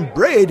 Liam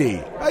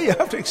Brady. You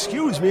have to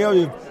excuse me, I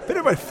have a bit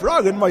of a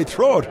frog in my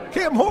throat.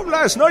 Came home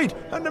last night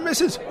and the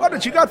missus, what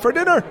did she got for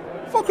dinner?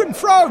 Fucking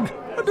frog.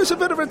 And there's a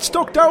bit of it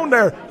stuck down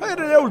there. I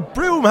had an old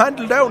broom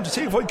handle down to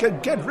see if I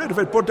could get rid of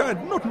it, but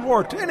nothing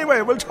worked.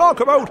 Anyway, we'll talk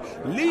about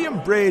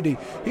Liam Brady.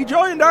 He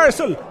joined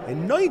Arsenal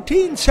in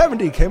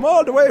 1970, came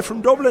all the way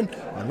from Dublin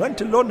and went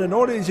to London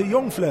only as a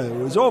young fella.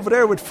 He was over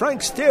there with Frank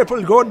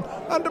Staplegun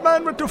and the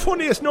man with the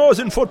funniest nose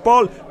in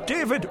football,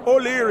 David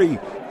O'Leary.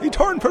 He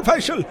turned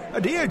professional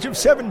at the age of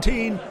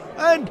 17,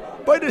 and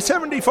by the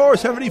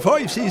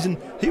 74-75 season,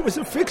 he was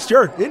a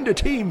fixture in the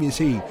team, you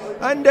see.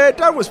 And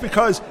that was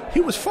because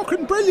he was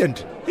fucking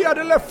brilliant. He had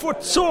a left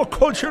foot so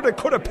cultured it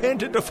could have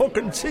painted the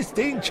fucking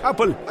Sistine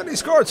Chapel. And he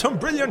scored some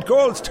brilliant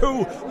goals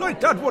too,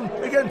 like that one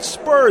against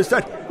Spurs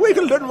that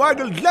wiggled and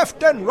waggled left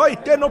then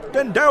right, then up,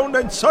 then down,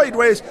 then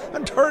sideways,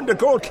 and turned the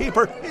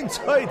goalkeeper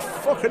inside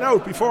fucking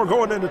out before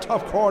going in the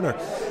top corner.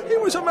 He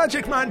was a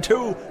magic man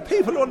too.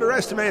 People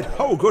underestimate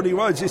how good he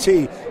was, you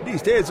see,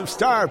 these days of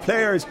star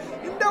players.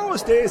 In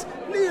those days,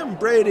 Liam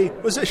Brady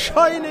was a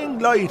shining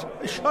light,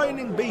 a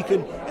shining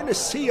beacon in a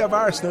sea of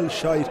Arsenal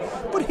shite.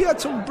 But he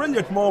had some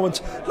brilliant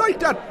moments, like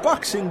that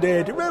Boxing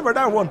Day. Do you remember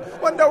that one?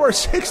 When there were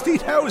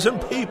 60,000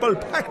 people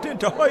packed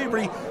into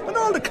Highbury and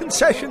all the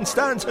concession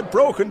stands had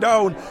broken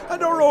down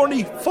and there were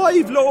only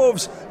 5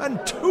 loaves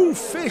and 2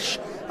 fish.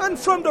 And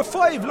from the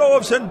 5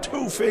 loaves and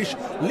 2 fish,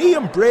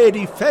 Liam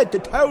Brady fed the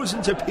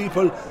thousands of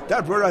people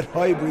that were at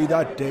Highbury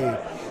that day.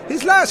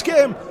 His last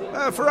game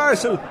for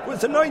Arsenal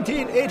was the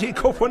 1980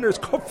 Cup Winners'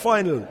 Cup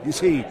final, you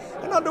see.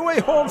 And on the way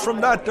home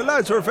from that, the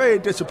lads were very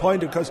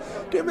disappointed because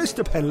they missed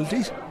the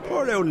penalties.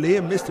 Poor old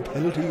Liam missed the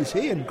penalty, you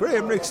see, and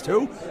Graham Ricks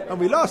too. And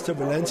we lost to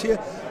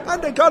Valencia.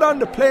 And they got on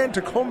the plane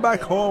to come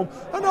back home.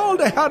 And all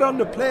they had on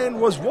the plane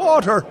was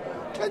water.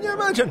 Can you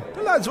imagine?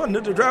 The lads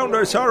wanted to drown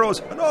their sorrows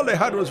and all they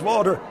had was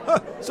water.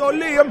 So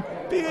Liam,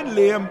 being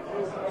Liam,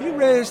 he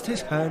raised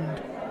his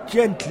hand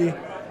gently,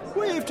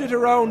 waved it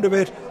around a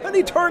bit, and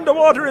he turned the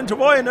water into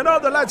wine and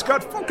all the lads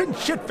got fucking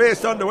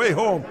shit-faced on the way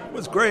home. It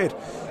was great.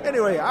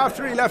 Anyway,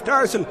 after he left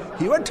Arsenal,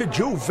 he went to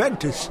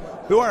Juventus,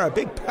 who are a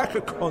big pack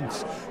of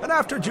cunts. And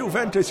after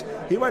Juventus,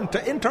 he went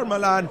to Inter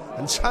Milan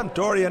and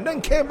Sampdoria and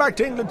then came back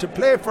to England to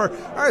play for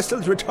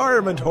Arsenal's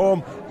retirement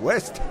home,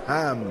 West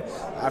Ham.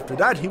 After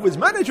that, he was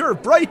manager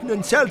of Brighton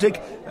and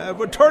Celtic,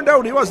 but turned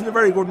out he wasn't a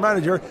very good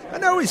manager,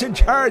 and now he's in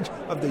charge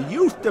of the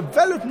youth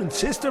development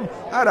system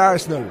at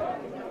Arsenal.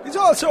 He's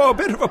also a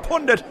bit of a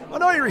pundit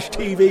on Irish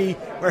TV,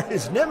 where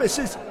his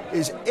nemesis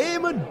is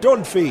Eamon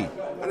Dunphy.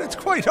 And it's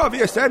quite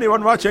obvious to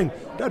anyone watching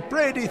that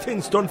Brady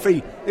thinks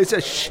Dunphy is a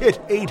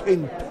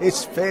shit-eating,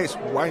 piss-faced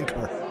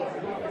wanker.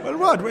 Well,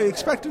 what, we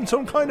expecting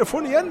some kind of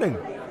funny ending?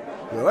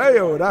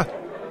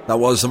 That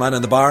was the man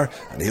in the bar,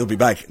 and he'll be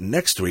back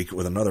next week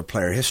with another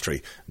player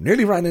history.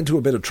 Nearly ran into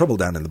a bit of trouble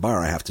down in the bar,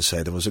 I have to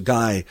say. There was a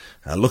guy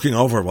looking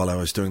over while I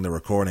was doing the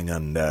recording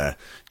and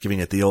giving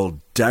it the old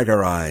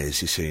dagger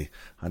eyes, you see.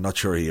 I'm not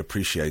sure he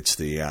appreciates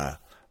the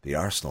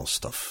Arsenal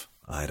stuff.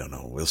 I don't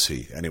know. We'll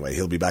see. Anyway,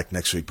 he'll be back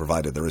next week,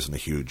 provided there isn't a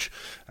huge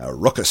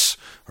ruckus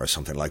or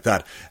something like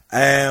that.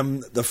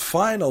 The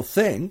final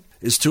thing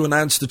is to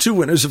announce the 2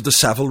 winners of the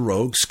Savile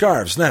Rogue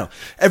scarves. Now,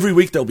 every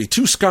week there'll be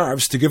 2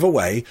 scarves to give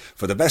away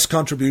for the best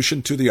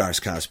contribution to the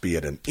Arscast, be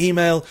it an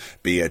email,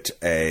 be it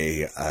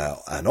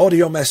an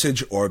audio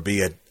message, or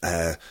be it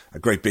a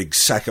great big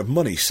sack of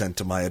money sent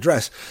to my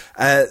address.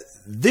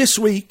 This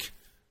week,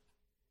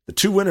 the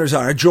 2 winners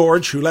are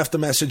George, who left a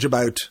message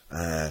about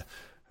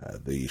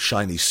the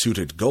shiny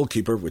suited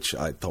goalkeeper, which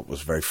I thought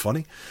was very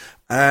funny,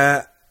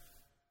 and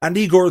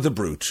Igor the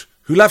Brute,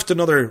 who left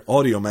another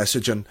audio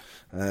message, and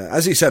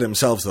As he said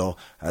himself, though,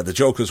 the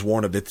joke has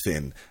worn a bit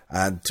thin.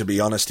 And to be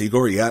honest,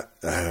 Igor, it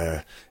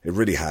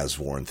really has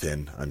worn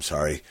thin. I'm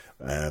sorry.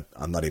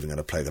 I'm not even going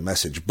to play the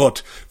message.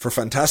 But for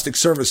fantastic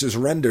services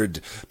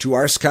rendered to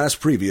Arscast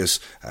Previous,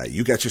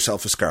 you get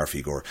yourself a scarf,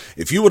 Igor.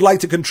 If you would like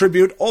to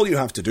contribute, all you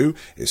have to do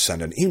is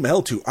send an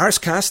email to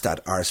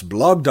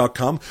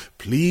arscast@arsblog.com.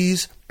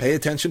 Please pay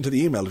attention to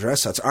the email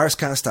address. That's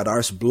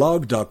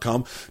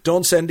arscast@arsblog.com.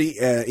 Don't send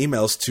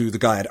emails to the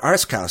guy at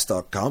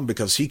arscast.com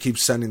because he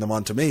keeps sending them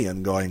on to me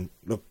and going,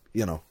 look,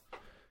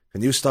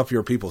 can you stop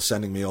your people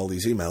sending me all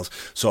these emails?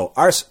 So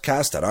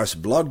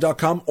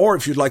arscast@arsblog.com, or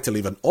if you'd like to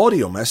leave an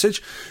audio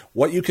message,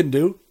 what you can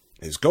do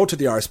is go to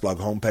the Arsblog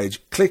homepage,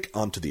 click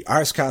onto the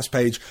Arscast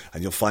page,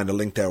 and you'll find a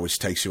link there which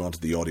takes you onto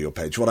the audio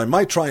page. What I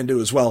might try and do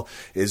as well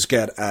is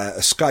get a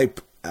Skype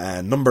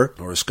number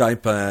or a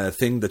Skype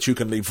thing that you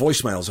can leave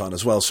voicemails on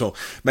as well. So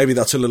maybe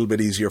that's a little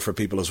bit easier for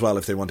people as well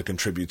if they want to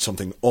contribute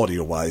something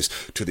audio-wise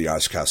to the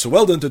Arscast. So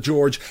well done to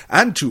George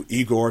and to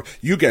Igor.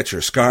 You get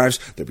your scarves.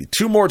 There'll be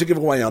 2 more to give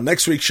away on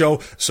next week's show.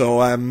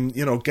 So,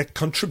 get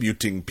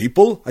contributing,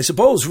 people. I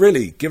suppose,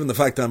 really, given the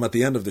fact that I'm at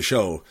the end of the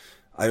show,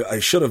 I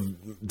should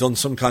have done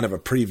some kind of a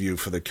preview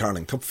for the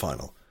Carling Cup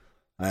final.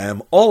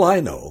 All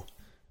I know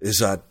is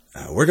that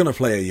we're going to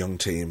play a young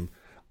team.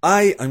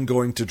 I am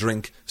going to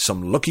drink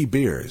some Lucky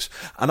Beers.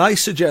 And I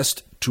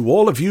suggest to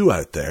all of you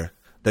out there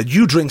that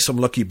you drink some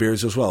Lucky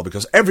Beers as well,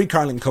 because every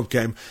Carling Cup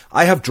game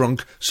I have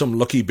drunk some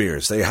Lucky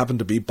Beers. They happen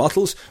to be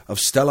bottles of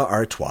Stella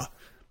Artois.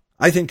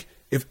 I think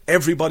if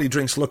everybody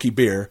drinks Lucky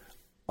Beer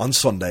on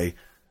Sunday,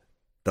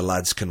 the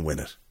lads can win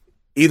it.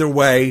 Either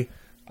way,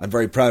 I'm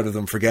very proud of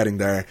them for getting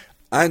there.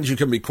 And you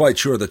can be quite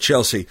sure that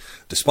Chelsea,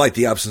 despite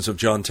the absence of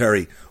John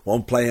Terry,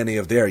 won't play any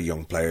of their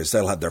young players.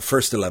 They'll have their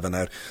first 11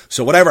 out.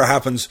 So whatever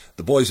happens,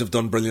 the boys have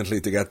done brilliantly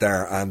to get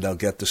there, and they'll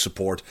get the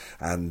support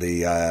and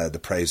the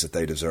praise that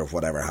they deserve,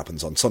 whatever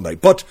happens on Sunday.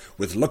 But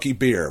with Lucky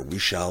Beer, we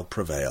shall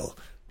prevail.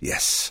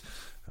 Yes.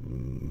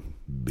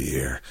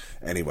 Beer.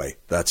 Anyway,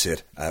 that's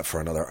it for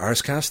another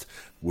Arscast.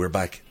 We're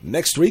back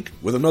next week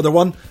with another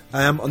one.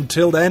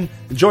 Until then,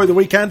 enjoy the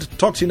weekend.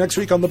 Talk to you next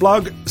week on the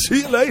blog.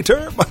 See you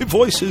later. My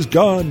voice is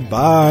gone.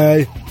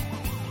 Bye.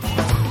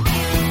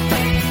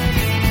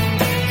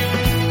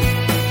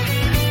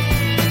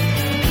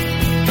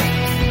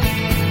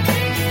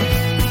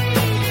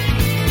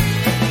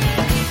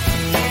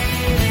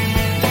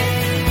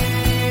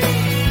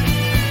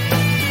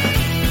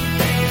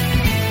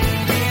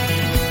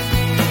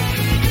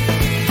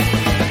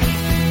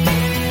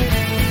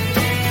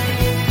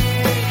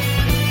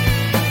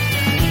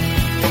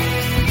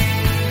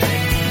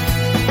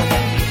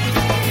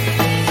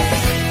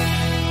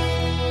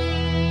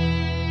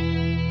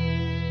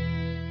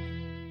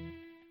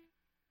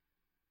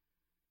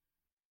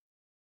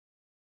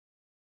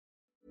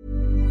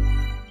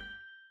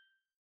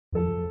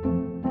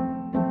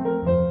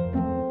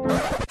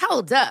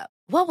 Hold up.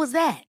 What was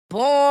that?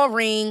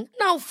 Boring.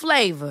 No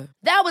flavor.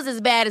 That was as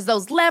bad as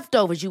those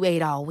leftovers you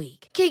ate all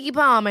week. Keke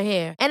Palmer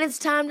here. And it's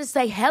time to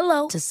say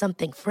hello to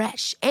something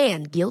fresh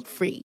and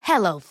guilt-free.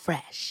 Hello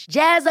Fresh.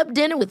 Jazz up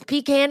dinner with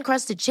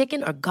pecan-crusted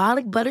chicken or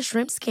garlic butter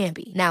shrimp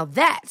scampi. Now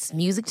that's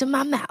music to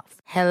my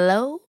mouth.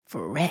 Hello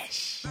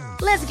Fresh.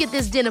 Let's get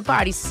this dinner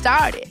party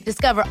started.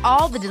 Discover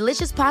all the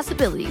delicious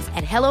possibilities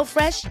at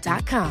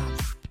HelloFresh.com.